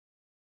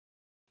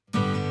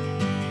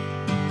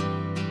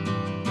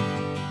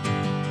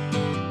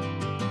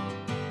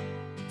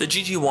The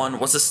GG1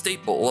 was a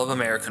staple of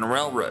American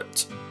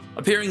railroads,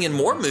 appearing in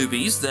more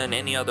movies than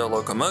any other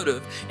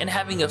locomotive and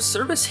having a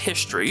service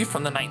history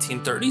from the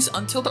 1930s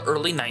until the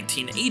early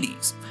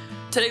 1980s.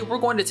 Today we're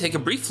going to take a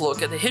brief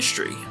look at the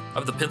history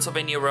of the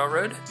Pennsylvania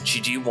Railroad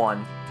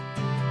GG1.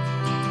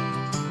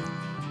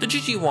 The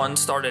GG1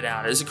 started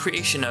out as a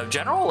creation of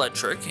General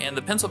Electric and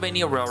the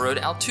Pennsylvania Railroad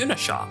Altoona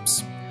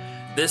shops.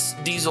 This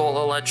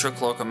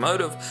diesel-electric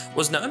locomotive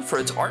was known for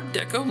its Art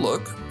Deco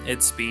look,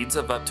 its speeds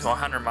of up to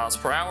 100 miles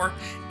per hour,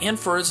 and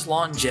for its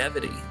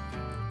longevity.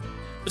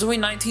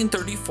 Between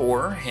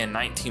 1934 and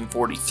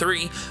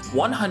 1943,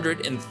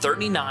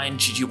 139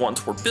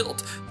 GG1s were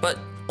built, but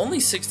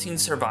only 16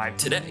 survive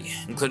today,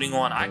 including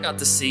one I got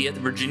to see at the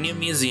Virginia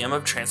Museum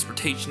of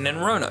Transportation in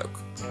Roanoke.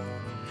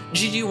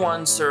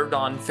 GG1 served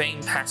on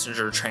famed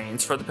passenger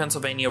trains for the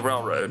Pennsylvania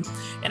Railroad,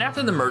 and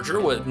after the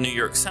merger with New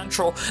York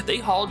Central, they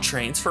hauled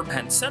trains for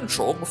Penn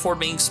Central before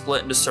being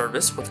split into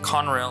service with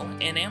Conrail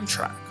and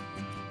Amtrak.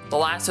 The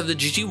last of the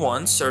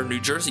GG1s served New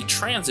Jersey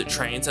Transit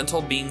trains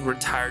until being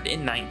retired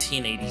in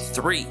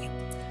 1983.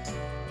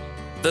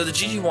 Though the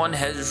GG1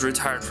 has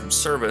retired from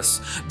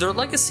service, their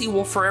legacy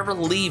will forever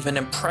leave an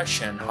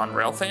impression on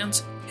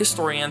railfans,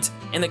 historians,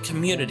 and the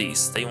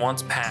communities they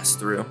once passed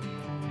through.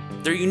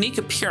 Their unique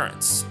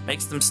appearance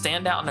makes them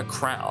stand out in a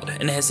crowd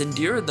and has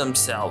endeared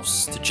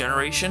themselves to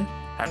generation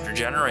after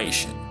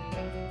generation.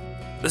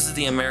 This is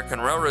the American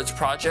Railroads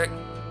Project.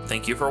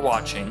 Thank you for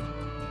watching.